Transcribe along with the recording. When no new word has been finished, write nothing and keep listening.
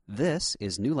This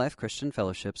is New Life Christian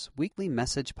Fellowship's weekly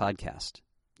message podcast.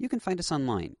 You can find us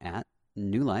online at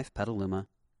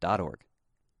newlifepetaluma.org.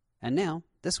 And now,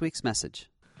 this week's message.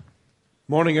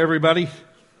 Morning, everybody.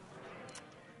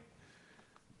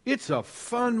 It's a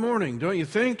fun morning, don't you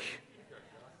think?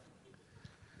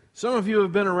 Some of you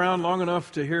have been around long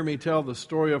enough to hear me tell the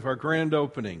story of our grand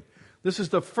opening. This is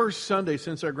the first Sunday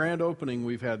since our grand opening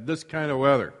we've had this kind of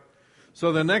weather.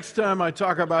 So the next time I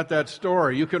talk about that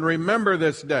story, you can remember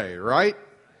this day, right?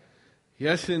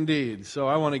 Yes, indeed. So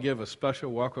I want to give a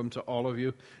special welcome to all of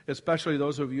you, especially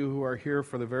those of you who are here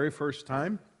for the very first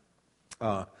time.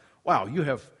 Wow, you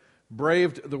have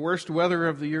braved the worst weather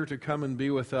of the year to come and be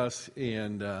with us.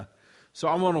 And so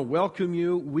I want to welcome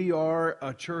you. We are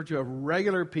a church of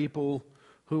regular people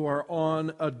who are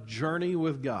on a journey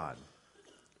with God.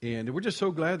 And we're just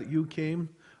so glad that you came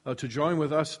to join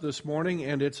with us this morning,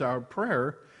 and it's our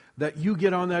prayer that you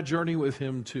get on that journey with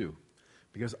Him too.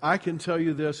 Because I can tell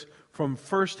you this from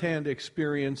firsthand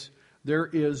experience, there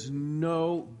is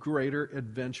no greater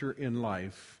adventure in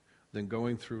life than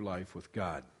going through life with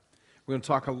God. We're going to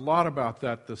talk a lot about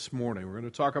that this morning. We're going to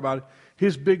talk about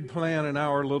His big plan and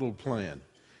our little plan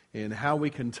and how we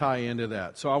can tie into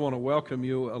that. So I want to welcome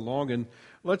you along, and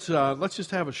let's just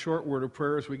have a short word of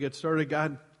prayer as we get started.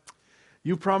 God,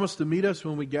 you promised to meet us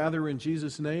when we gather in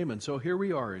Jesus' name, and so here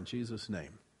we are in Jesus'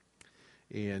 name.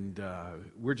 And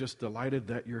we're just delighted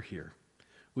that you're here.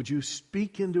 Would you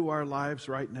speak into our lives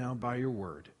right now by your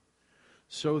word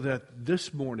so that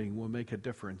this morning will make a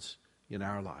difference in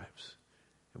our lives?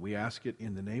 And we ask it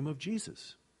in the name of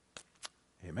Jesus.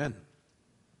 Amen.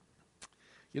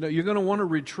 You know, you're going to want to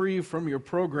retrieve from your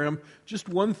program just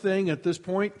one thing at this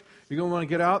point. You're going to want to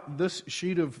get out this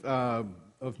sheet of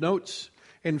notes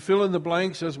and fill in the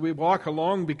blanks as we walk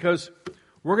along, because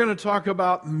we're going to talk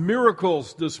about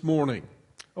miracles this morning.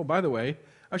 Oh, by the way,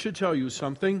 I should tell you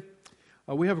something.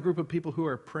 We have a group of people who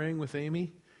are praying with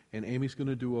Amy, and Amy's going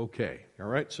to do okay. All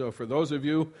right? So for those of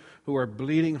you who are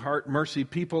bleeding heart mercy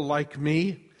people like me,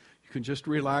 you can just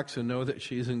relax and know that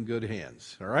she's in good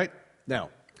hands. All right? Now,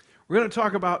 we're going to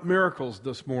talk about miracles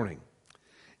this morning.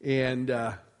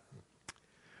 And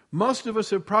most of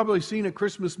us have probably seen a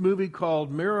Christmas movie called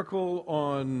Miracle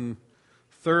on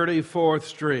 34th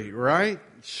Street, right?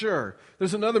 Sure.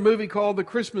 There's another movie called The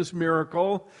Christmas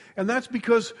Miracle, and that's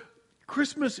because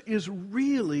Christmas is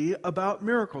really about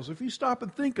miracles. If you stop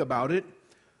and think about it,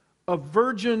 a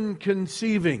virgin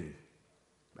conceiving,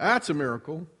 that's a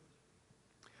miracle.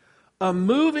 A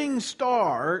moving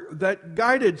star that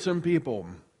guided some people,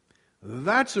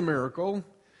 that's a miracle.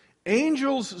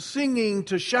 Angels singing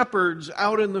to shepherds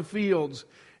out in the fields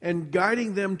and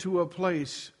guiding them to a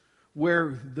place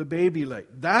where the baby lay.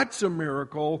 That's a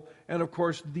miracle. And of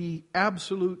course, the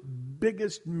absolute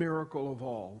biggest miracle of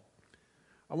all.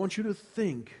 I want you to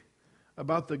think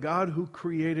about the God who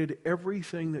created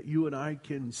everything that you and I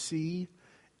can see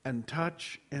and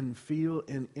touch and feel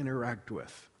and interact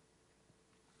with.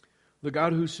 The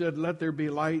God who said, "Let there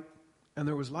be light," and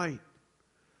there was light.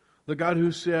 The God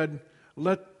who said,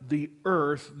 "Let the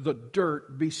earth, the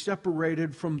dirt, be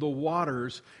separated from the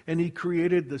waters," and He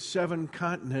created the 7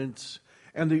 continents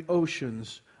and the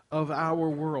oceans of our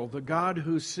world. The God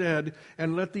who said,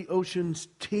 "And let the oceans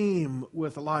teem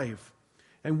with life."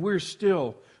 And we're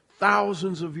still,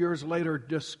 thousands of years later,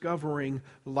 discovering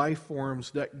life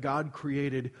forms that God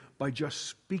created by just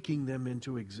speaking them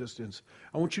into existence.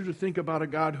 I want you to think about a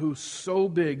God who's so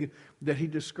big that He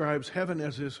describes heaven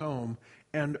as His home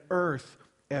and earth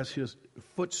as His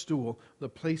footstool, the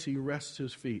place He rests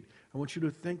His feet. I want you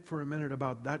to think for a minute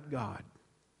about that God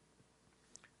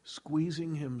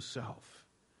squeezing Himself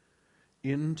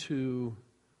into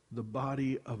the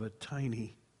body of a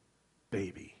tiny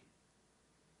baby.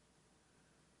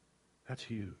 That's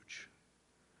huge.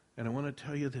 And I want to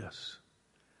tell you this.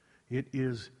 It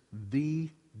is the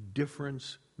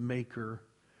difference maker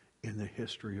in the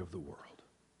history of the world.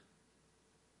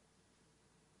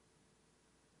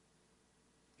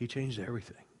 He changed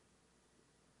everything.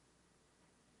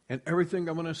 And everything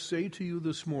I'm going to say to you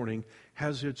this morning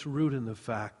has its root in the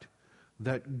fact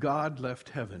that God left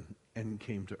heaven and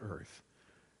came to earth.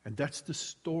 And that's the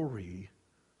story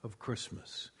of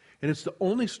Christmas. And it's the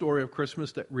only story of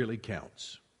Christmas that really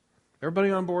counts. Everybody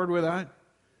on board with that?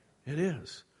 It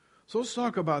is. So let's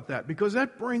talk about that, because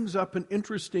that brings up an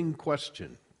interesting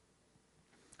question.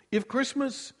 If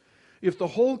the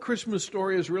whole Christmas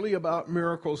story is really about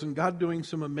miracles and God doing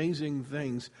some amazing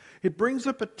things, it brings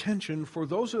up a tension for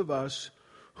those of us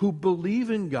who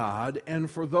believe in God and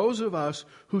for those of us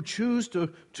who choose to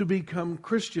become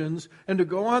Christians and to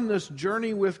go on this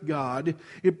journey with God.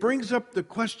 It brings up the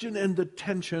question and the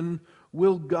tension,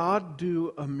 will God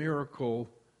do a miracle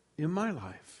in my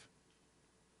life?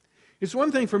 It's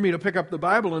one thing for me to pick up the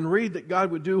Bible and read that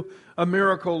God would do a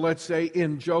miracle, let's say,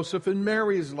 in Joseph and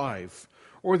Mary's life,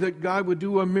 or that God would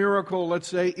do a miracle, let's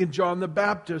say, in John the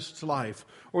Baptist's life,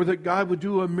 or that God would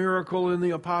do a miracle in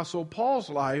the Apostle Paul's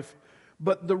life.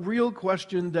 But the real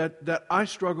question that I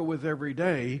struggle with every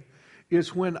day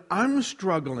is when I'm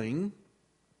struggling,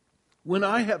 when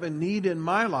I have a need in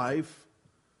my life,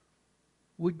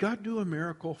 would God do a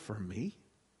miracle for me?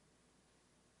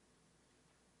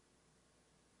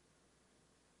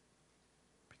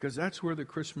 Because that's where the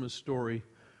Christmas story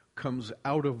comes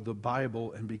out of the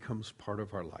Bible and becomes part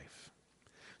of our life.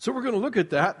 So we're going to look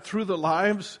at that through the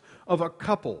lives of a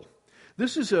couple.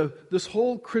 This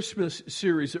whole Christmas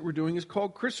series that we're doing is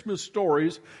called Christmas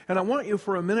Stories, and I want you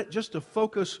for a minute just to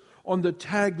focus on the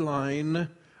tagline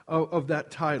of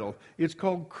that title. It's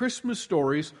called Christmas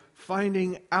Stories,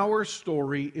 Finding Our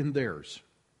Story in Theirs.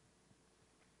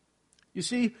 You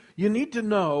see, you need to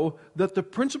know that the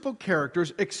principal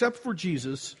characters, except for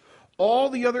Jesus, all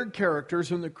the other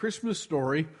characters in the Christmas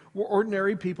story were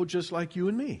ordinary people just like you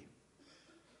and me.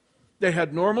 They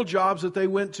had normal jobs that they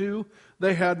went to.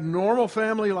 They had normal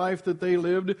family life that they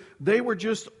lived. They were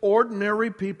just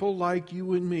ordinary people like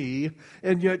you and me.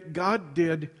 And yet God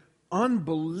did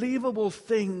unbelievable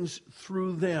things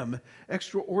through them,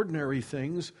 extraordinary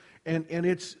things. And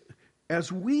it's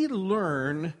as we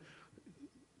learn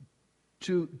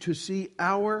to see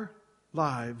our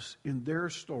lives in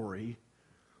their story,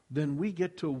 then we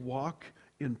get to walk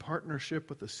in partnership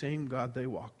with the same God they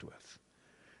walked with.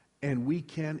 And we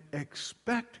can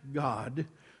expect God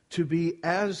to be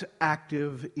as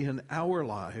active in our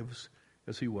lives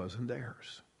as He was in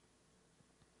theirs.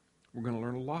 We're going to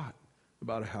learn a lot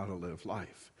about how to live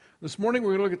life. This morning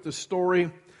we're going to look at the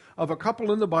story of a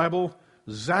couple in the Bible,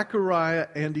 Zachariah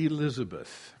and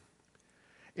Elizabeth.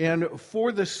 And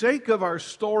for the sake of our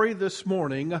story this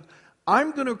morning,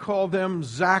 I'm going to call them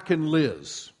Zach and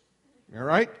Liz. All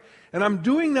right? And I'm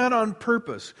doing that on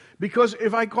purpose, because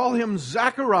if I call him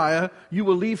Zachariah, you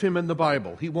will leave him in the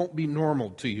Bible. He won't be normal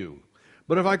to you.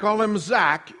 But if I call him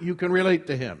Zach, you can relate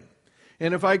to him.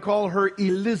 And if I call her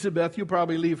Elizabeth, you'll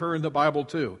probably leave her in the Bible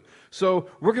too. So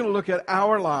we're going to look at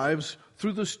our lives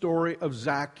through the story of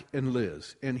Zach and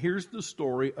Liz. And here's the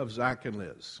story of Zach and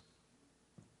Liz.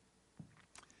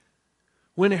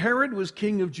 When Herod was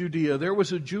king of Judea, there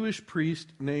was a Jewish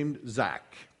priest named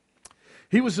Zach.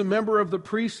 He was a member of the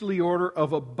priestly order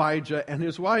of Abijah, and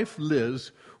his wife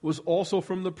Liz was also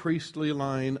from the priestly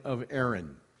line of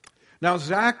Aaron. Now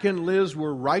Zach and Liz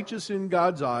were righteous in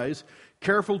God's eyes,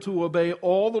 careful to obey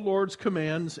all the Lord's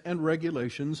commands and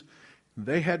regulations.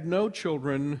 They had no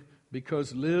children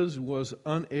because Liz was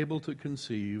unable to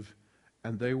conceive,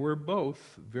 and they were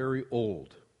both very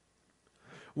old.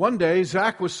 One day,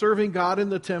 Zach was serving God in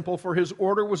the temple, for his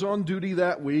order was on duty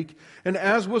that week, and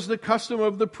as was the custom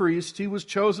of the priest, he was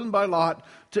chosen by lot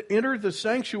to enter the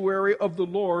sanctuary of the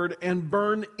Lord and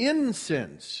burn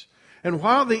incense. And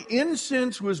while the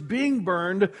incense was being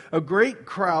burned, a great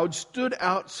crowd stood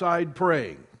outside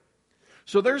praying.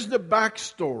 So there's the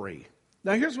backstory.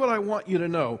 Now here's what I want you to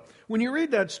know. When you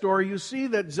read that story, you see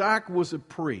that Zach was a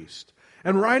priest.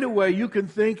 And right away, you can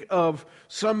think of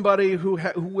somebody who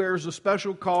wears a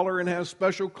special collar and has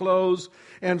special clothes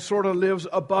and sort of lives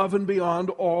above and beyond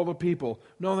all the people.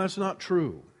 No, that's not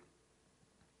true.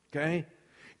 Okay?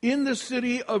 In the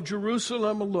city of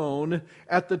Jerusalem alone,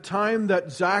 at the time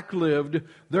that Zach lived,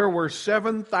 there were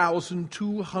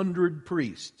 7,200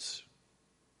 priests.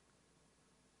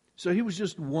 So he was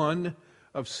just one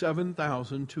of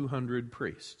 7,200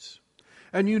 priests.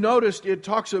 And you noticed it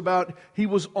talks about he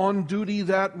was on duty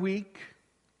that week.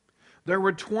 There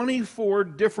were 24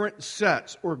 different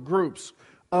sets or groups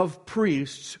of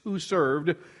priests who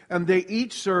served, and they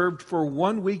each served for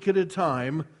 1 week at a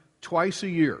time, twice a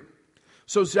year.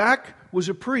 So Zach was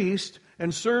a priest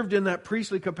and served in that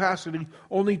priestly capacity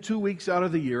only 2 weeks out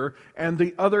of the year, and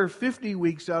the other 50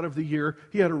 weeks out of the year,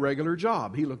 he had a regular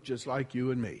job. He looked just like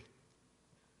you and me.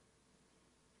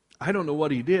 I don't know what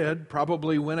he did.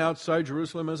 Probably went outside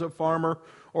Jerusalem as a farmer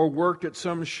or worked at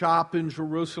some shop in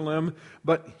Jerusalem.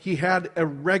 But he had a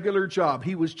regular job.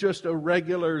 He was just a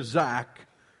regular Zach.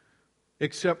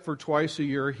 Except for twice a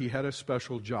year, he had a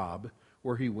special job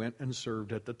where he went and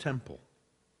served at the temple.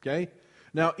 Okay?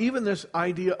 Now, even this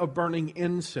idea of burning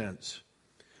incense.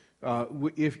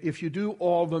 If you do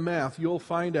all the math, you'll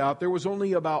find out there was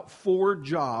only about 4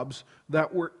 jobs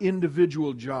that were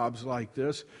individual jobs like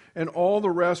this, and all the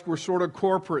rest were sort of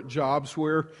corporate jobs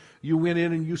where you went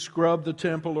in and you scrubbed the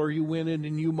temple, or you went in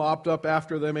and you mopped up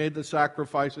after they made the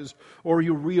sacrifices, or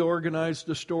you reorganized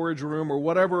the storage room, or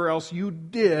whatever else you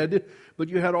did, but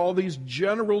you had all these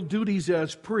general duties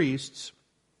as priests.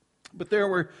 But there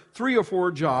were 3 or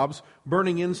 4 jobs.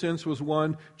 Burning incense was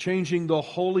one. Changing the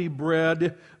holy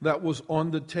bread that was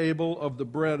on the table of the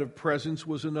bread of presence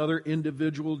was another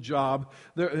individual job.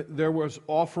 There was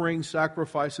offering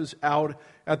sacrifices out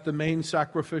at the main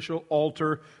sacrificial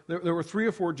altar. There were 3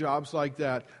 or 4 jobs like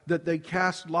that they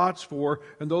cast lots for,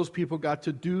 and those people got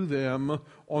to do them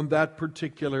on that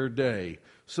particular day.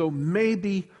 So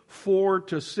maybe 4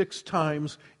 to 6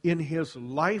 times in his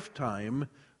lifetime,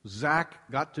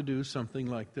 Zach got to do something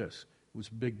like this. It was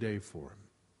a big day for him.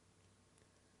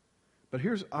 But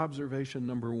here's observation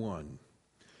number 1.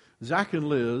 Zach and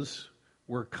Liz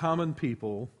were common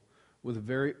people with a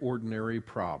very ordinary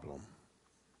problem.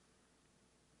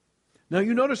 Now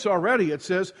you notice already it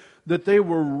says that they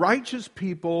were righteous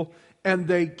people and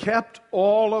they kept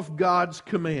all of God's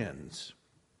commands.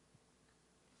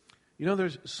 You know,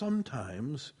 there's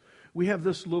sometimes we have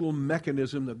this little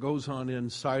mechanism that goes on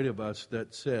inside of us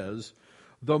that says,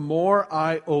 the more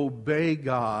I obey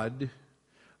God,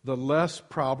 the less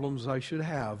problems I should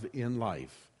have in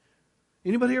life.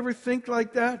 Anybody ever think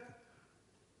like that?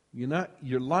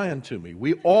 You're lying to me.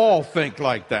 We all think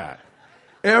like that.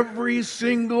 Every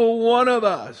single one of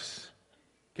us.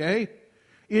 Okay?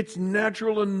 It's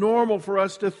natural and normal for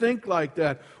us to think like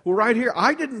that. Well, right here,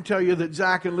 I didn't tell you that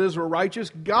Zach and Liz were righteous.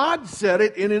 God said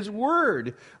it in His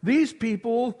Word. These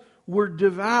people were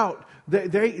devout.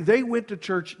 They went to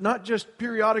church, not just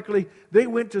periodically. They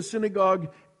went to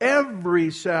synagogue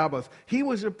every Sabbath. He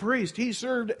was a priest. He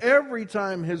served every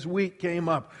time his week came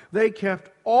up. They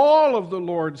kept all of the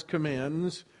Lord's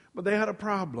commands, but they had a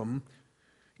problem.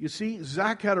 You see,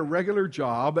 Zach had a regular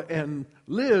job, and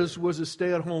Liz was a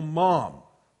stay-at-home mom.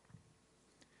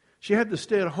 She had the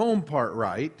stay-at-home part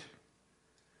right.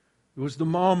 It was the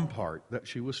mom part that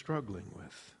she was struggling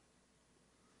with.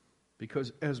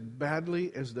 Because as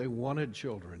badly as they wanted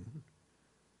children,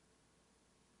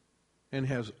 and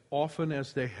as often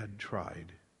as they had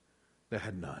tried, they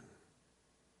had none.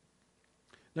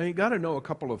 Now you got to know a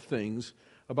couple of things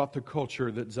about the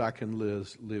culture that Zach and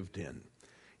Liz lived in.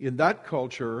 In that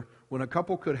culture, when a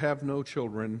couple could have no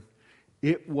children,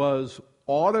 it was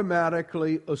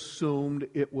automatically assumed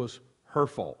it was her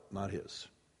fault, not his.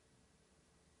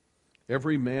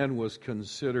 Every man was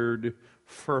considered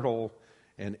fertile,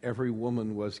 and every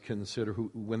woman was considered,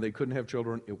 when they couldn't have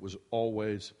children, it was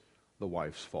always the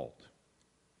wife's fault.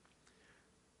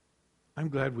 I'm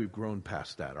glad we've grown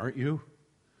past that, aren't you?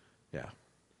 Yeah.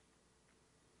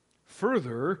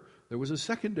 Further, there was a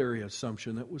secondary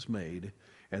assumption that was made,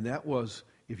 and that was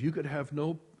if you could have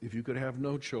no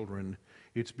children,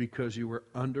 it's because you were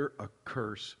under a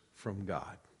curse from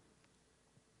God.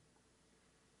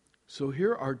 So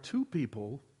here are 2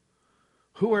 people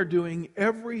who are doing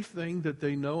everything that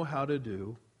they know how to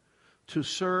do to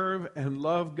serve and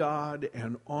love God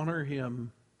and honor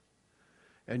Him,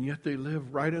 and yet they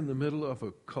live right in the middle of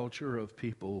a culture of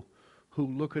people who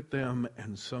look at them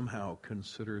and somehow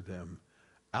consider them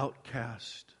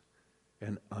outcast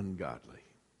and ungodly.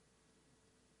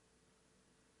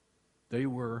 They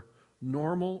were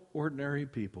normal, ordinary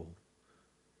people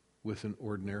with an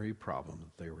ordinary problem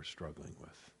that they were struggling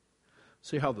with.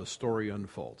 See how the story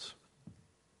unfolds.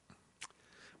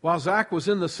 While Zach was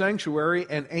in the sanctuary,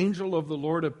 an angel of the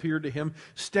Lord appeared to him,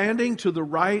 standing to the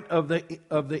right of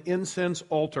the incense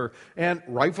altar. And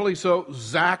rightfully so,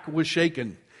 Zach was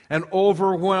shaken and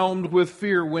overwhelmed with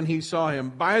fear when he saw him.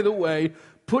 By the way,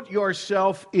 put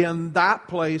yourself in that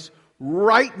place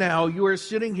right now. You are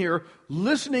sitting here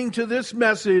listening to this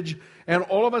message, and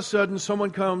all of a sudden someone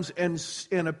comes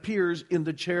and appears in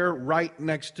the chair right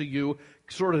next to you,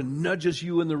 sort of nudges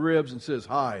you in the ribs and says,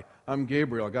 "Hi, I'm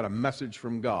Gabriel. I got a message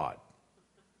from God."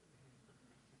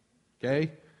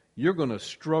 Okay? You're going to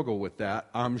struggle with that,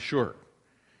 I'm sure.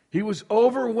 He was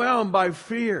overwhelmed by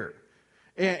fear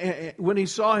and when he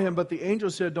saw him, but the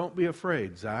angel said, "Don't be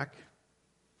afraid, Zach.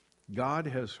 God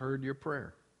has heard your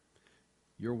prayer.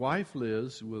 Your wife,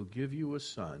 Liz, will give you a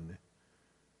son,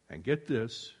 and get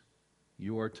this,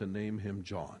 you are to name him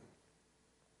John."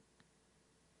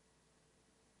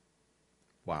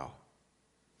 Wow.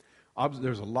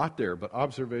 There's a lot there, but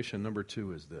observation number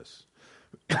 2 is this.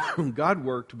 God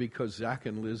worked because Zach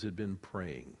and Liz had been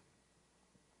praying.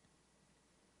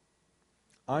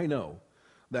 I know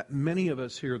that many of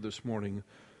us here this morning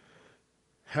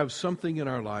have something in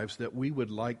our lives that we would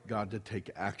like God to take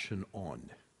action on.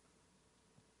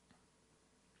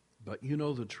 But you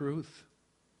know the truth?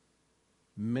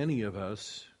 Many of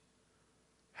us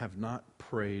have not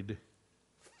prayed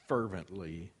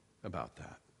fervently about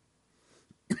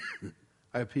that.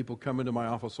 I have people come into my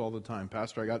office all the time.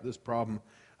 Pastor, I got this problem.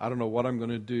 I don't know what I'm going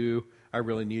to do. I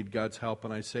really need God's help.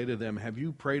 And I say to them, have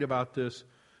you prayed about this?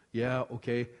 Yeah,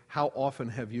 okay. How often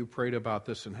have you prayed about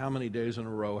this? And how many days in a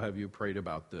row have you prayed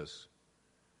about this?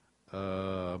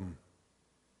 I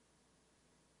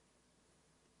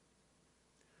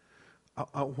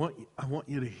want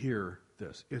you to hear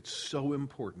this. It's so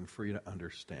important for you to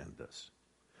understand this.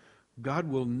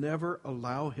 God will never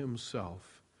allow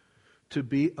himself to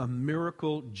be a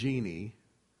miracle genie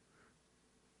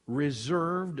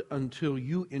reserved until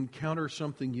you encounter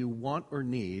something you want or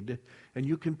need, and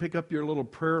you can pick up your little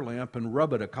prayer lamp and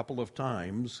rub it a couple of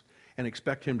times and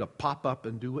expect him to pop up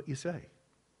and do what you say.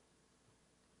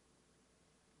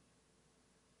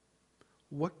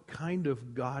 What kind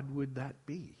of God would that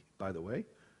be, by the way?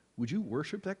 Would you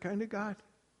worship that kind of God?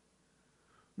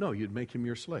 No, you'd make him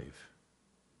your slave.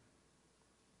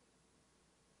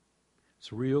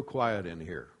 It's real quiet in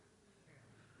here.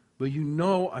 But you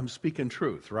know I'm speaking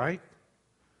truth, right?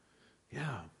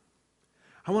 Yeah.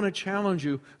 I want to challenge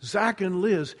you. Zach and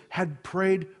Liz had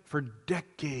prayed for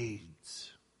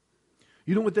decades.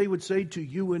 You know what they would say to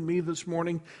you and me this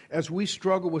morning as we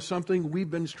struggle with something we've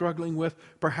been struggling with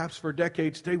perhaps for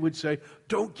decades? They would say,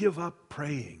 don't give up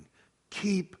praying.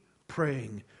 Keep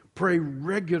praying. Pray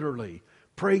regularly.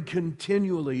 Pray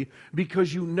continually,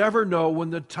 because you never know when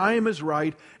the time is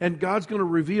right and God's going to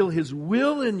reveal his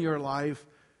will in your life,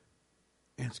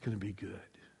 and it's going to be good.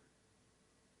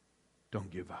 Don't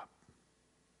give up,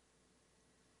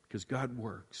 because God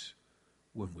works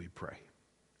when we pray.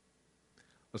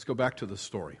 Let's go back to the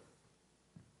story.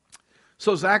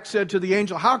 So Zach said to the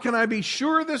angel, how can I be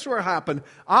sure this will happen?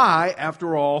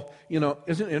 After all,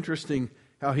 isn't it interesting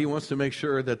how he wants to make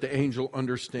sure that the angel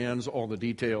understands all the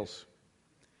details?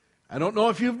 I don't know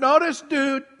if you've noticed,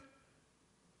 dude,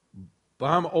 but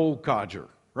I'm old codger,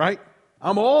 right?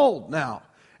 I'm old now.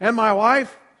 And my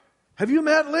wife, have you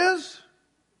met Liz?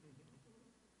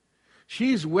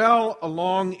 She's well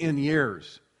along in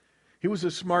years. He was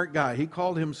a smart guy. He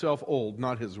called himself old,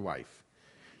 not his wife.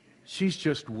 She's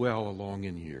just well along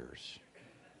in years.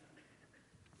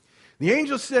 The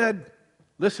angel said,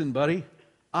 listen, buddy,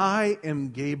 I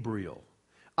am Gabriel.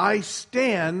 I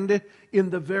stand in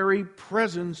the very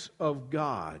presence of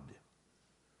God.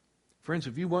 Friends,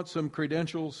 if you want some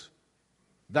credentials,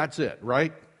 that's it,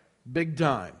 right? Big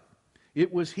time.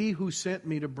 It was he who sent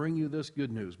me to bring you this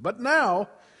good news. But now,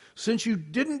 since you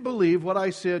didn't believe what I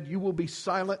said, you will be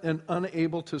silent and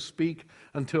unable to speak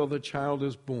until the child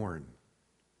is born.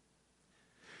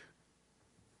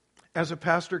 As a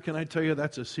pastor, can I tell you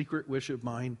that's a secret wish of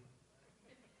mine?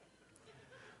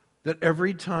 That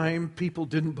every time people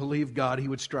didn't believe God, he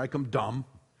would strike them dumb.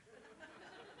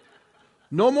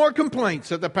 No more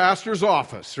complaints at the pastor's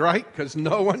office, right? Because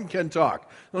no one can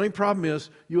talk. The only problem is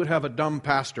you would have a dumb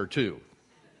pastor too.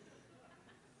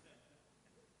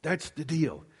 That's the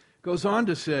deal. Goes on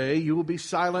to say, you will be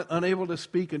silent, unable to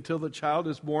speak until the child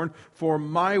is born, for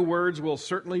my words will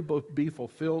certainly be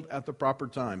fulfilled at the proper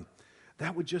time.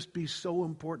 That would just be so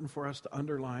important for us to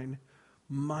underline.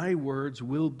 My words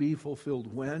will be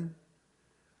fulfilled when?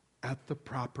 At the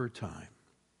proper time.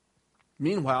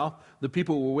 Meanwhile, the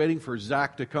people were waiting for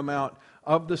Zach to come out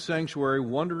of the sanctuary,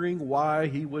 wondering why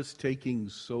he was taking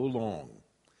so long.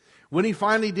 When he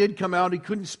finally did come out, he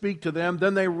couldn't speak to them.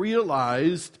 Then they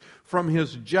realized from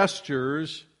his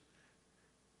gestures.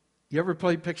 You ever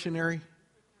play Pictionary?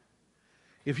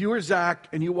 If you were Zach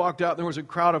and you walked out and there was a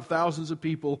crowd of thousands of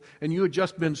people and you had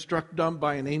just been struck dumb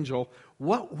by an angel,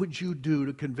 what would you do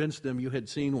to convince them you had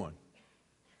seen one?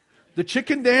 The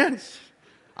chicken dance?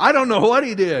 I don't know what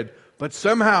he did, but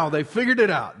somehow they figured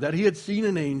it out, that he had seen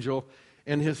an angel,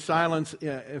 and his silence,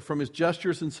 from his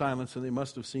gestures and silence, and they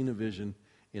must have seen a vision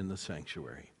in the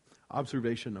sanctuary.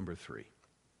 Observation number 3.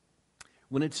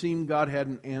 When it seemed God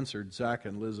hadn't answered Zach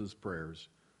and Liz's prayers,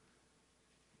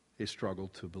 they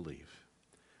struggled to believe.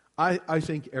 I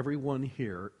think everyone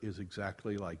here is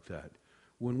exactly like that.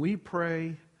 When we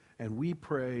pray and we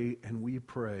pray and we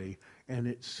pray, and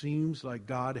it seems like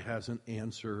God hasn't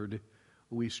answered,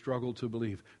 we struggle to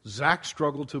believe. Zach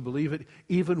struggled to believe it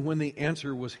even when the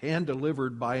answer was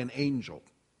hand-delivered by an angel.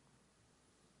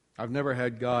 I've never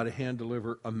had God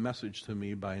hand-deliver a message to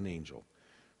me by an angel.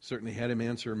 Certainly had him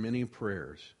answer many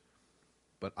prayers.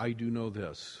 But I do know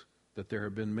this, that there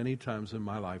have been many times in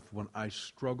my life when I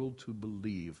struggled to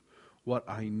believe what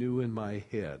I knew in my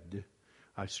head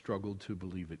I struggled to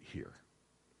believe it here.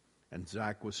 And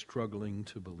Zach was struggling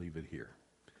to believe it here.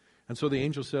 And so the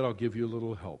angel said, I'll give you a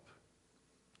little help.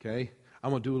 Okay? I'm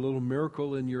going to do a little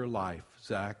miracle in your life,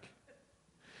 Zach.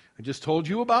 I just told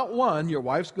you about one. Your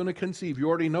wife's going to conceive. You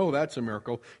already know that's a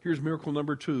miracle. Here's miracle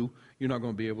number 2. You're not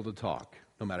going to be able to talk,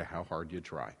 no matter how hard you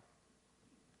try,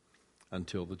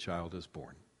 until the child is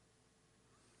born.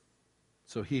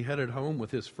 So he headed home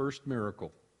with his first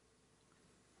miracle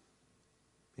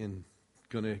and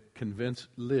going to convince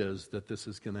Liz that this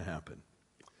is going to happen.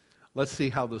 Let's see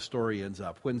how the story ends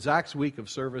up. When Zach's week of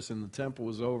service in the temple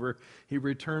was over, he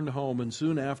returned home, and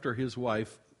soon after his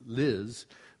wife, Liz,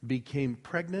 became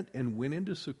pregnant and went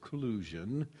into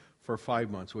seclusion for 5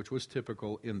 months, which was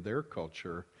typical in their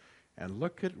culture. And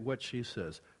look at what she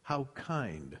says. How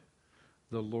kind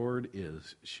the Lord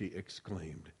is, she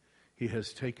exclaimed. He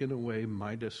has taken away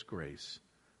my disgrace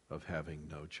of having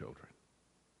no children.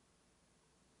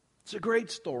 It's a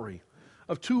great story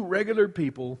of 2 regular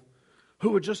people who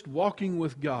were just walking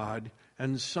with God,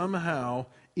 and somehow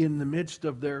in the midst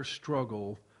of their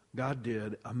struggle, God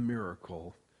did a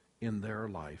miracle in their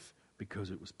life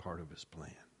because it was part of His plan.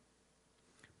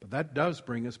 But that does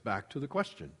bring us back to the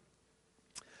question.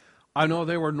 I know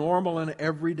they were normal and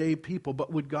everyday people,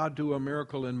 but would God do a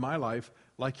miracle in my life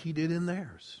like He did in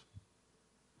theirs?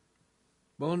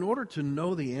 Well, in order to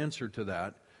know the answer to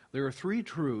that, there are 3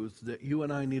 truths that you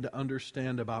and I need to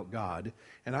understand about God,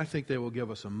 and I think they will give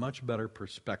us a much better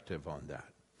perspective on that.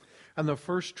 And the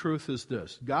first truth is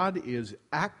this: God is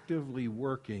actively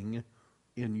working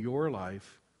in your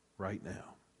life right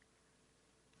now.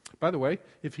 By the way,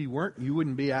 if He weren't, you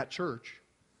wouldn't be at church.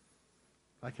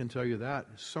 I can tell you that.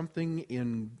 Something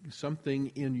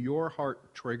in your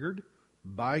heart triggered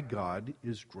by God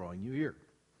is drawing you here.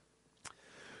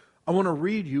 I want to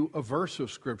read you a verse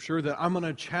of Scripture that I'm going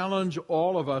to challenge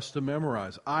all of us to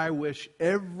memorize. I wish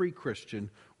every Christian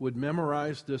would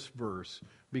memorize this verse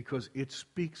because it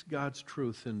speaks God's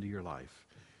truth into your life.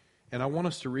 And I want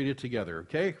us to read it together,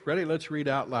 okay? Ready? Let's read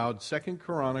out loud 2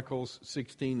 Chronicles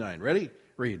 16:9. Ready?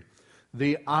 Read.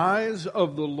 The eyes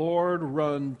of the Lord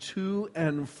run to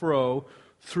and fro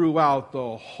throughout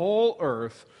the whole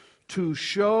earth to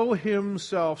show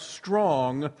Himself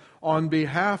strong on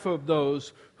behalf of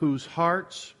those whose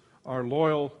hearts are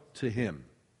loyal to Him.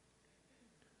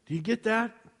 Do you get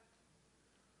that?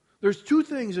 There's 2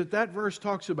 things that verse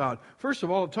talks about. First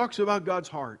of all, it talks about God's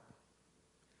heart.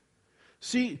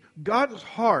 See, God's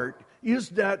heart is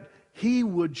that He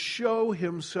would show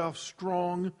Himself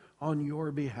strong on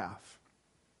your behalf.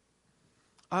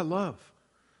 I love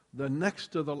the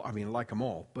next to the, I mean, like them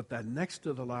all, but that next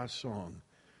to the last song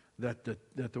that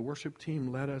the worship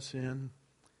team led us in,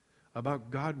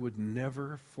 about God would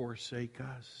never forsake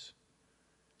us.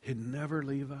 He'd never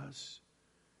leave us.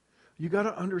 You got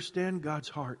to understand God's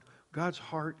heart. God's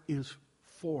heart is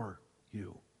for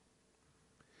you.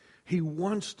 He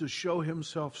wants to show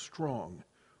Himself strong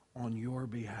on your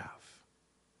behalf.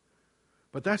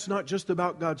 But that's not just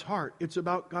about God's heart. It's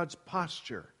about God's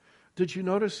posture. Did you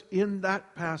notice in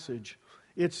that passage,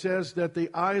 it says that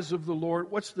the eyes of the Lord,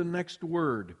 what's the next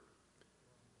word?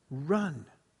 Run.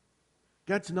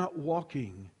 God's not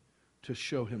walking to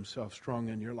show Himself strong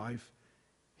in your life.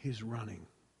 He's running.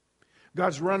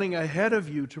 God's running ahead of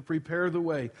you to prepare the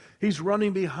way. He's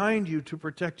running behind you to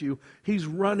protect you. He's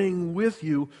running with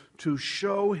you to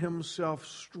show Himself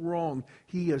strong.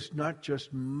 He is not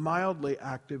just mildly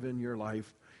active in your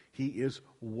life. He is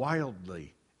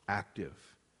wildly active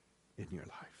in your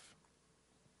life.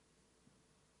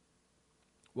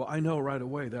 Well, I know right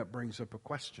away that brings up a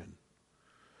question.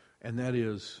 And that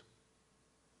is,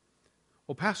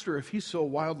 well, Pastor, if He's so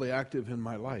wildly active in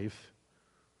my life,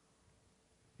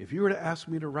 if you were to ask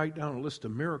me to write down a list of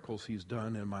miracles He's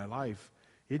done in my life,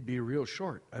 it'd be real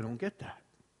short. I don't get that.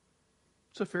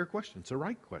 It's a fair question. It's a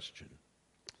right question.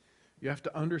 You have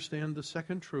to understand the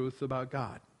second truth about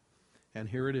God. And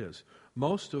here it is.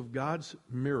 Most of God's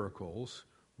miracles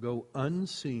go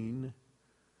unseen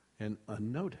and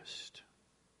unnoticed.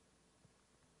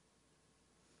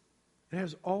 It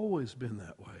has always been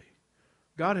that way.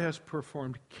 God has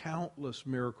performed countless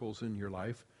miracles in your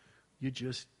life. You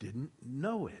just didn't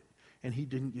know it. And He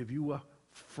didn't give you a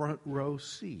front row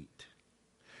seat.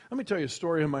 Let me tell you a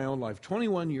story in my own life.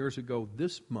 21 years ago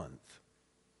this month,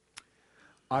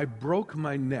 I broke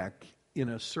my neck in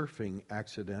a surfing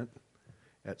accident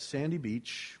at Sandy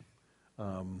Beach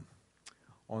on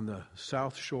the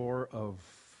south shore of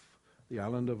the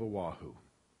island of Oahu.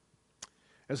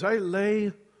 As I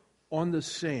lay on the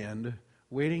sand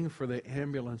waiting for the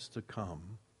ambulance to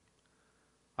come,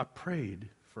 I prayed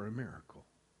for a miracle.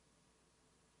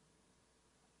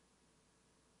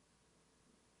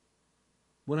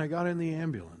 When I got in the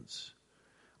ambulance,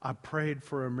 I prayed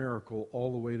for a miracle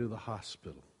all the way to the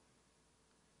hospital.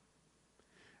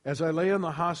 As I lay in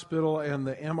the hospital and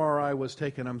the MRI was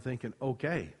taken, I'm thinking,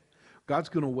 okay, God's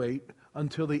going to wait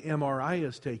until the MRI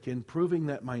is taken, proving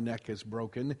that my neck is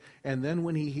broken, and then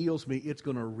when He heals me, it's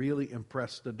going to really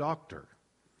impress the doctor.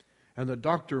 And the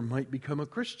doctor might become a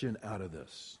Christian out of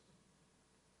this.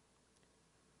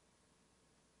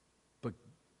 But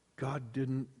God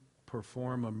didn't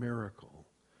perform a miracle.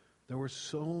 There were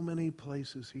so many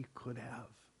places He could have.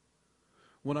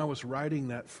 When I was riding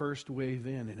that first wave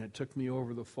in and it took me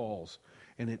over the falls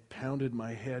and it pounded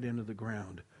my head into the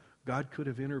ground, God could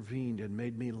have intervened and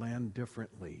made me land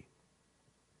differently.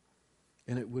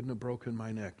 And it wouldn't have broken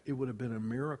my neck. It would have been a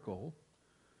miracle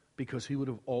because He would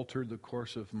have altered the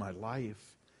course of my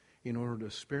life in order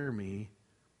to spare me,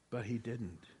 but He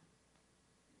didn't.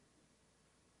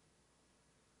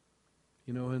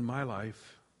 You know, in my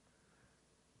life,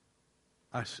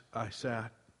 I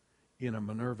sat in a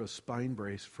Minerva spine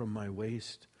brace from my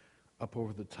waist up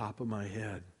over the top of my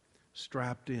head,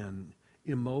 strapped in,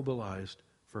 immobilized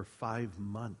for 5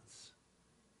 months.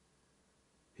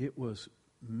 It was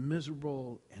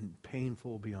miserable and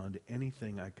painful beyond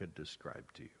anything I could describe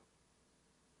to you.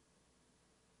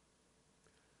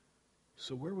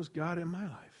 So where was God in my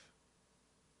life?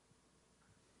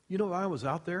 You know, I was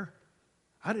out there.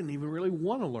 I didn't even really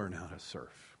want to learn how to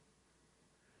surf.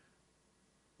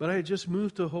 But I had just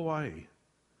moved to Hawaii,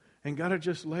 and God had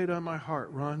just laid on my heart,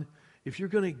 Ron, if you're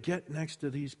going to get next to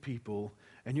these people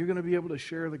and you're going to be able to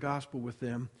share the gospel with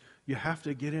them, you have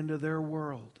to get into their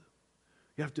world.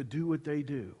 You have to do what they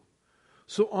do.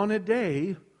 So on a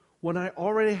day when I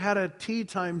already had a tea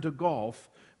time to golf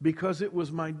because it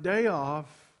was my day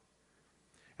off,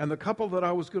 and the couple that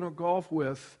I was going to golf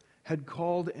with had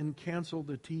called and canceled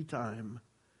the tea time,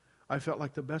 I felt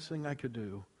like the best thing I could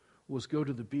do was go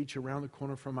to the beach around the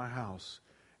corner from my house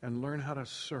and learn how to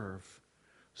surf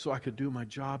so I could do my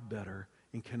job better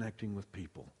in connecting with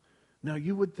people. Now,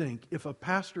 you would think if a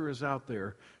pastor is out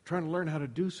there trying to learn how to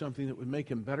do something that would make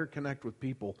him better connect with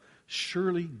people,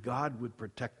 surely God would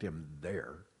protect him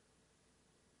there.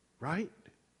 Right?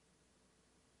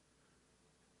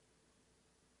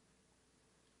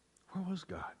 Where was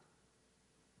God?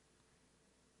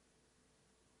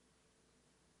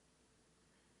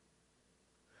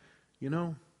 You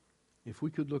know, if we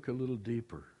could look a little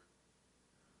deeper,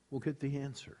 we'll get the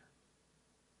answer.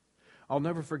 I'll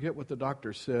never forget what the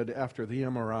doctor said after the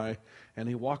MRI, and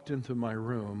he walked into my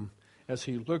room. As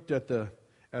he looked at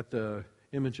the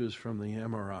images from the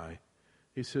MRI,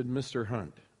 he said, Mr.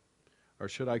 Hunt, or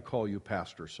should I call you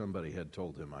pastor? Somebody had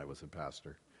told him I was a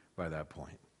pastor by that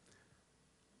point.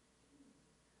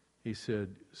 He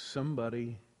said,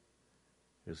 somebody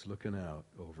is looking out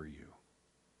over you.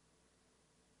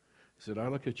 He said, I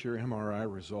look at your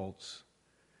MRI results,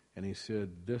 and he said,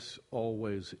 this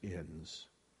always ends.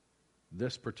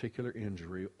 This particular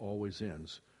injury always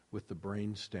ends with the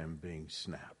brain stem being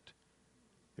snapped.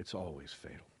 It's always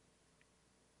fatal.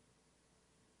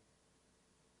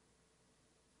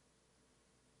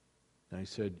 And he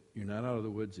said, you're not out of the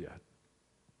woods yet.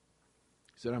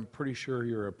 He said, I'm pretty sure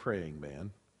you're a praying man.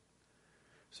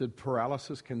 He said,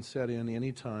 paralysis can set in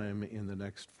any time in the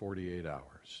next 48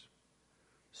 hours.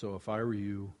 So if I were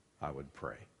you, I would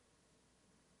pray.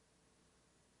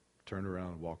 Turned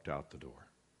around and walked out the door.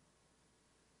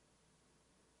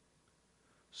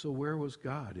 So where was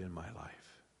God in my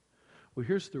life? Well,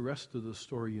 here's the rest of the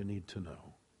story you need to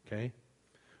know, okay?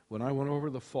 When I went over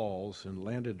the falls and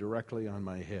landed directly on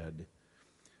my head,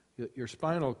 your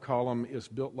spinal column is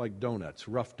built like donuts,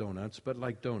 rough donuts, but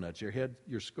like donuts.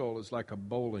 Your skull is like a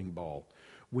bowling ball.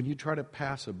 When you try to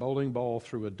pass a bowling ball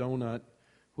through a donut,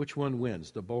 which one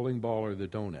wins, the bowling ball or the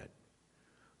donut?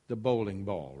 The bowling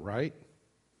ball, right?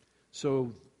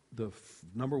 So the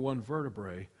number one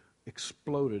vertebrae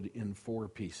exploded in 4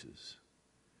 pieces.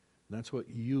 And that's what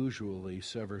usually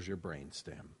severs your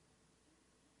brainstem.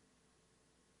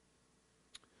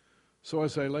 So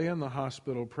as I lay in the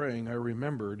hospital praying, I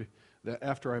remembered that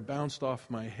after I bounced off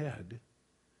my head,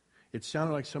 it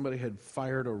sounded like somebody had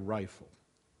fired a rifle.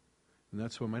 And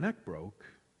that's when my neck broke.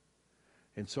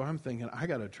 And so I'm thinking, I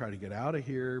got to try to get out of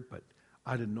here, but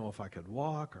I didn't know if I could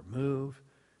walk or move.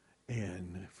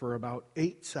 And for about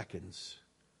 8 seconds,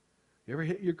 you ever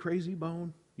hit your crazy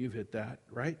bone? You've hit that,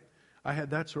 right? I had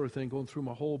that sort of thing going through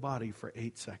my whole body for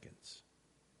 8 seconds.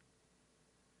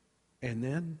 And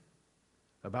then,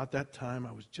 about that time,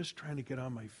 I was just trying to get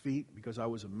on my feet because I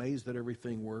was amazed that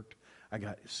everything worked. I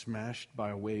got smashed by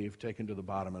a wave, taken to the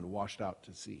bottom, and washed out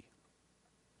to sea.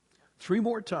 3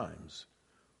 more times.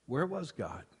 Where was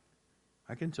God?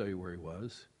 I can tell you where He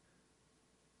was.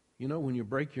 You know, when you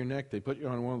break your neck, they put you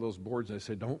on one of those boards and they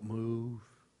say, don't move.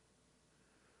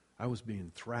 I was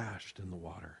being thrashed in the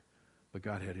water, but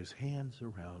God had his hands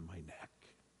around my neck.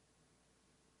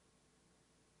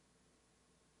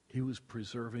 He was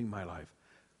preserving my life.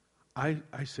 I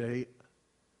say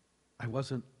I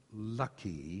wasn't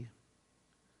lucky.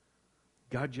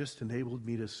 God just enabled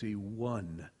me to see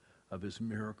one of his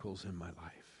miracles in my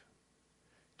life.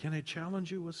 Can I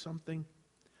challenge you with something?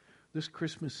 This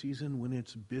Christmas season, when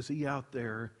it's busy out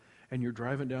there and you're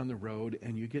driving down the road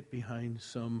and you get behind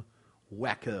some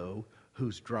wacko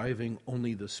who's driving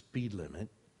only the speed limit.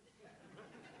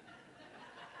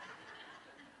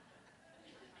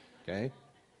 Okay?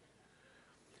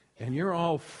 And you're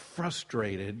all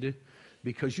frustrated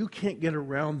because you can't get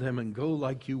around them and go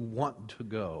like you want to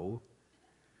go.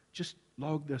 Just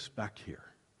log this back here.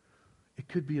 It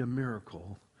could be a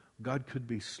miracle. God could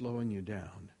be slowing you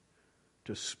down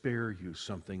to spare you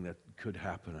something that could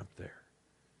happen up there.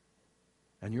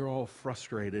 And you're all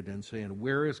frustrated and saying,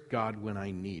 where is God when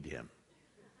I need him?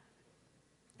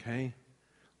 Okay?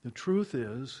 The truth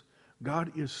is,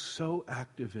 God is so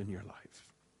active in your life.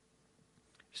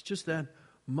 It's just that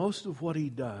most of what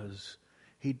he does,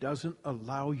 he doesn't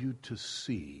allow you to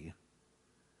see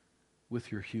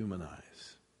with your human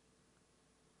eyes.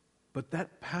 But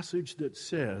that passage that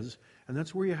says, and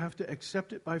that's where you have to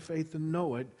accept it by faith and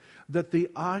know it, that the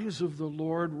eyes of the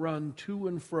Lord run to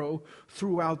and fro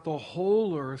throughout the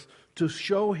whole earth to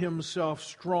show himself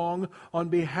strong on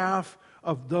behalf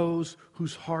of those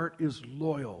whose heart is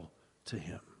loyal to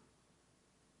him.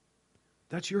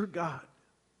 That's your God.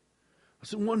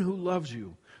 That's the one who loves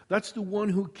you. That's the one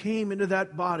who came into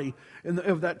that body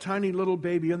of that tiny little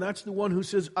baby. And that's the one who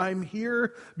says, I'm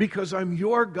here because I'm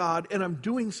your God and I'm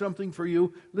doing something for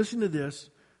you. Listen to this.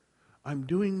 I'm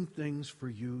doing things for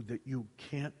you that you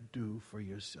can't do for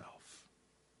yourself.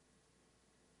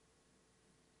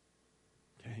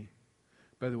 Okay?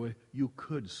 By the way, you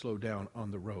could slow down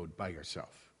on the road by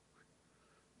yourself.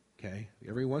 Okay?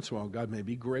 Every once in a while, God may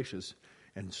be gracious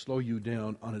and slow you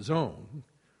down on his own.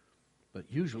 But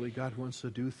usually God wants to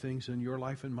do things in your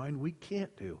life and mine we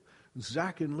can't do.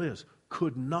 Zach and Liz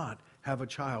could not have a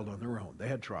child on their own. They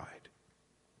had tried.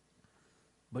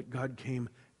 But God came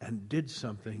and did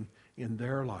something in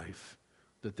their life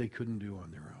that they couldn't do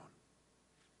on their own.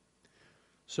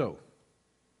 So,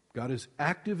 God is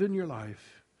active in your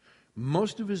life.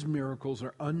 Most of his miracles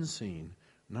are unseen.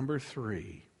 Number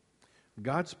 3,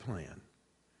 God's plan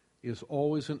is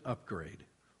always an upgrade.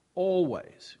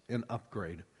 Always an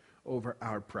upgrade over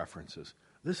our preferences.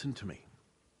 Listen to me.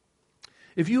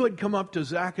 If you had come up to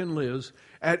Zach and Liz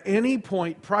at any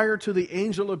point prior to the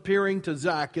angel appearing to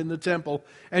Zach in the temple,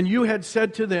 and you had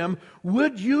said to them,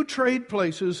 would you trade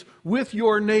places with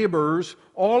your neighbors,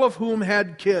 all of whom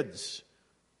had kids?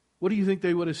 What do you think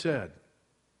they would have said?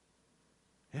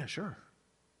 Yeah, sure.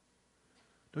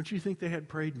 Don't you think they had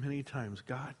prayed many times,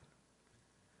 God,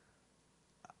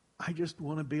 I just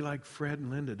want to be like Fred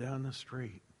and Linda down the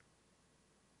street.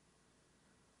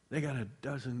 They got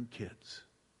 12 kids.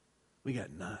 We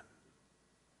got none.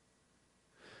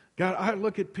 God, I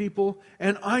look at people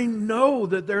and I know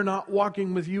that they're not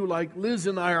walking with you like Liz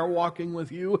and I are walking with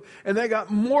you. And they got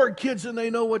more kids than they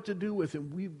know what to do with.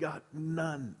 And we've got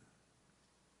none.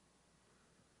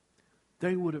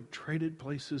 They would have traded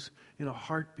places in a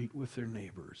heartbeat with their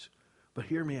neighbors. But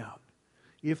hear me out.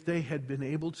 If they had been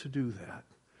able to do that,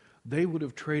 they would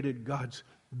have traded God's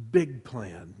big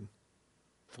plan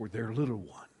for their little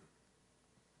one.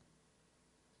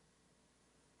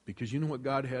 Because you know what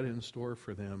God had in store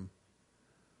for them?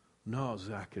 No,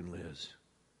 Zach and Liz.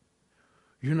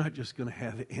 You're not just going to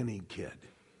have any kid.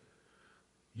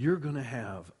 You're going to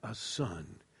have a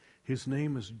son. His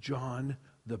name is John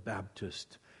the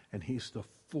Baptist, and he's the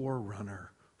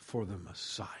forerunner for the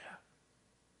Messiah.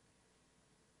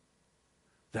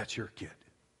 That's your kid.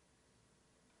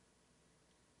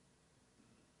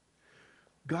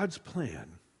 God's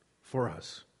plan for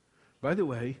us. By the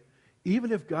way,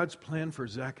 even if God's plan for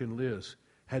Zach and Liz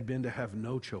had been to have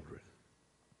no children,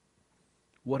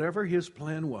 whatever his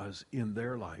plan was in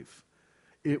their life,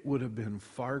 it would have been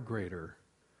far greater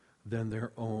than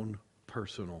their own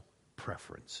personal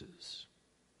preferences.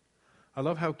 I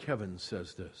love how Kevin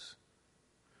says this.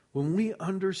 When we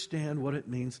understand what it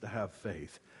means to have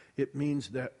faith, it means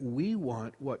that we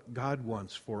want what God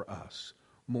wants for us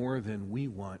more than we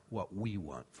want what we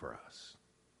want for us.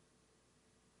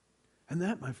 And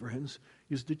that, my friends,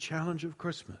 is the challenge of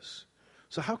Christmas.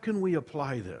 So how can we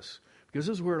apply this? Because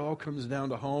this is where it all comes down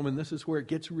to home, and this is where it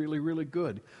gets really, really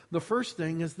good. The first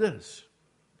thing is this.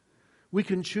 We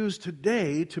can choose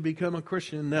today to become a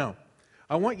Christian. Now,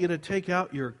 I want you to take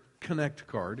out your Connect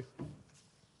card.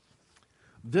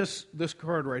 This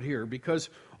card right here, because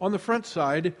on the front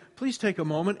side, please take a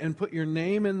moment and put your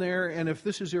name in there, and if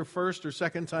this is your first or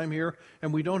second time here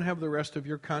and we don't have the rest of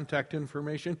your contact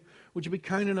information, would you be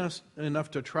kind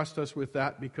enough to trust us with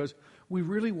that, because we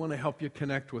really want to help you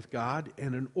connect with God,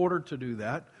 and in order to do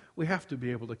that, we have to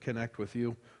be able to connect with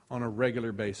you on a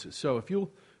regular basis. So if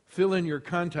you'll fill in your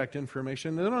contact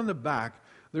information, then on the back,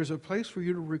 there's a place for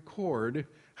you to record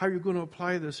how you're going to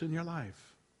apply this in your life.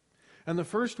 And the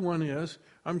first one is,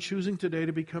 I'm choosing today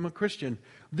to become a Christian.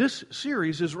 This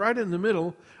series is right in the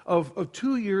middle of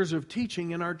 2 years of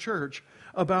teaching in our church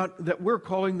about that we're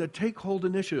calling the Take Hold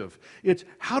Initiative. It's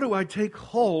how do I take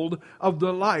hold of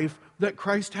the life that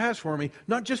Christ has for me?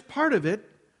 Not just part of it,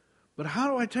 but how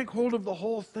do I take hold of the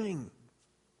whole thing?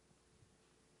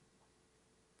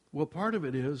 Well, part of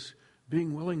it is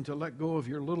being willing to let go of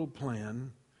your little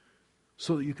plan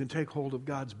so that you can take hold of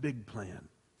God's big plan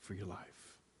for your life.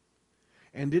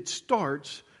 And it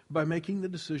starts by making the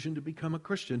decision to become a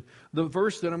Christian. The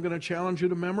verse that I'm going to challenge you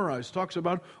to memorize talks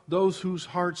about those whose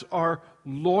hearts are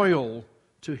loyal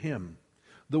to Him.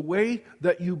 The way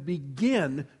that you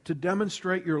begin to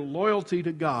demonstrate your loyalty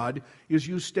to God is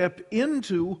you step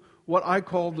into what I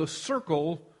call the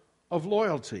circle of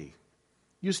loyalty.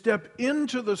 You step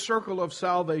into the circle of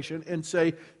salvation and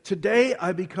say, today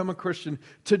I become a Christian.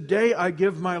 Today I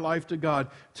give my life to God.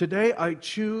 Today I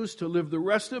choose to live the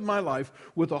rest of my life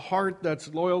with a heart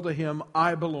that's loyal to Him.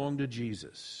 I belong to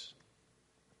Jesus.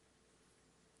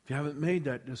 If you haven't made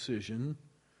that decision,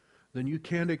 then you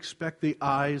can't expect the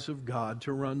eyes of God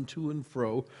to run to and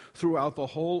fro throughout the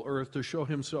whole earth to show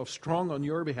Himself strong on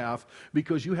your behalf,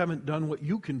 because you haven't done what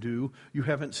you can do. You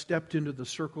haven't stepped into the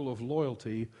circle of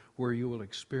loyalty where you will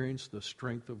experience the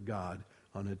strength of God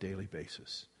on a daily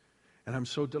basis. And I'm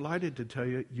so delighted to tell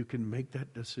you, you can make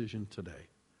that decision today.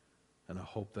 And I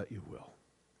hope that you will.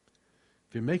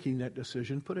 If you're making that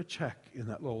decision, put a check in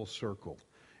that little circle.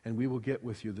 And we will get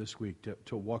with you this week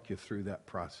to walk you through that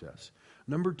process.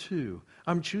 Number 2,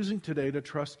 I'm choosing today to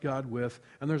trust God with,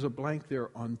 and there's a blank there,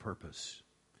 on purpose.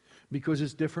 Because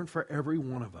it's different for every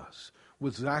one of us.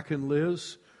 With Zach and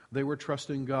Liz, they were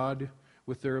trusting God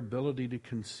with their ability to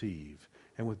conceive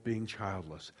and with being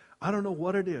childless. I don't know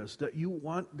what it is that you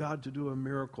want God to do a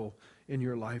miracle in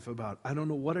your life about. I don't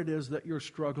know what it is that you're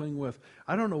struggling with.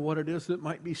 I don't know what it is that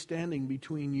might be standing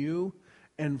between you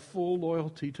and full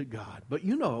loyalty to God. But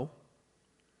you know,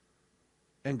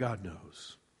 and God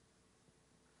knows.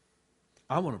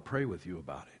 I want to pray with you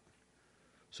about it.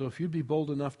 So if you'd be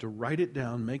bold enough to write it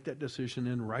down, make that decision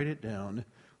and write it down,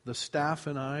 the staff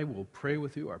and I will pray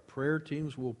with you. Our prayer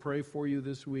teams will pray for you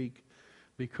this week,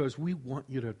 because we want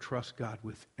you to trust God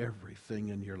with everything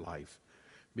in your life.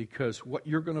 Because what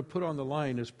you're going to put on the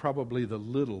line is probably the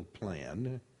little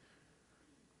plan.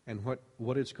 And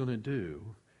what it's going to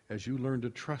do, as you learn to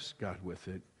trust God with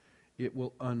it, it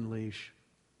will unleash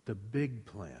the big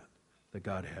plan that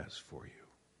God has for you.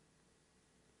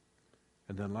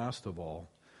 And then last of all,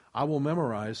 I will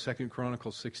memorize 2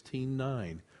 Chronicles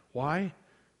 16:9. Why?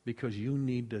 Because you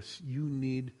need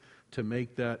to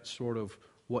make that sort of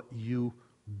what you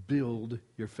build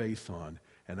your faith on.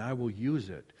 And I will use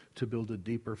it to build a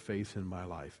deeper faith in my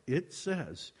life. It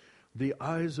says, the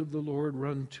eyes of the Lord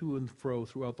run to and fro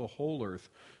throughout the whole earth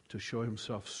to show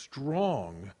Himself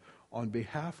strong on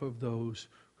behalf of those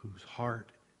whose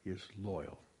heart is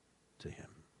loyal to Him.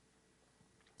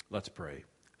 Let's pray.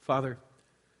 Father,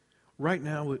 right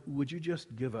now, would you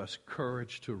just give us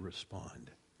courage to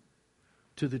respond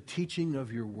to the teaching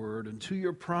of your word and to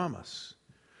your promise,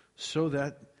 so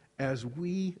that as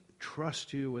we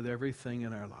trust you with everything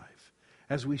in our life,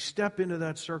 as we step into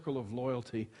that circle of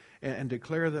loyalty and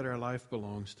declare that our life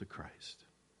belongs to Christ,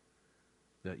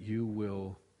 that you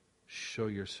will show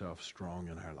yourself strong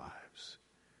in our lives,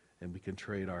 and we can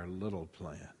trade our little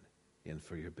plan in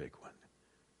for your big one.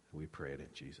 We pray it in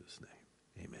Jesus'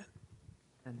 name.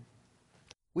 Amen.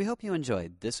 We hope you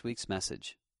enjoyed this week's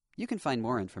message. You can find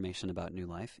more information about New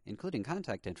Life, including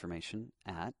contact information,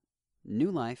 at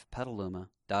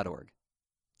newlifepetaluma.org.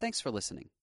 Thanks for listening.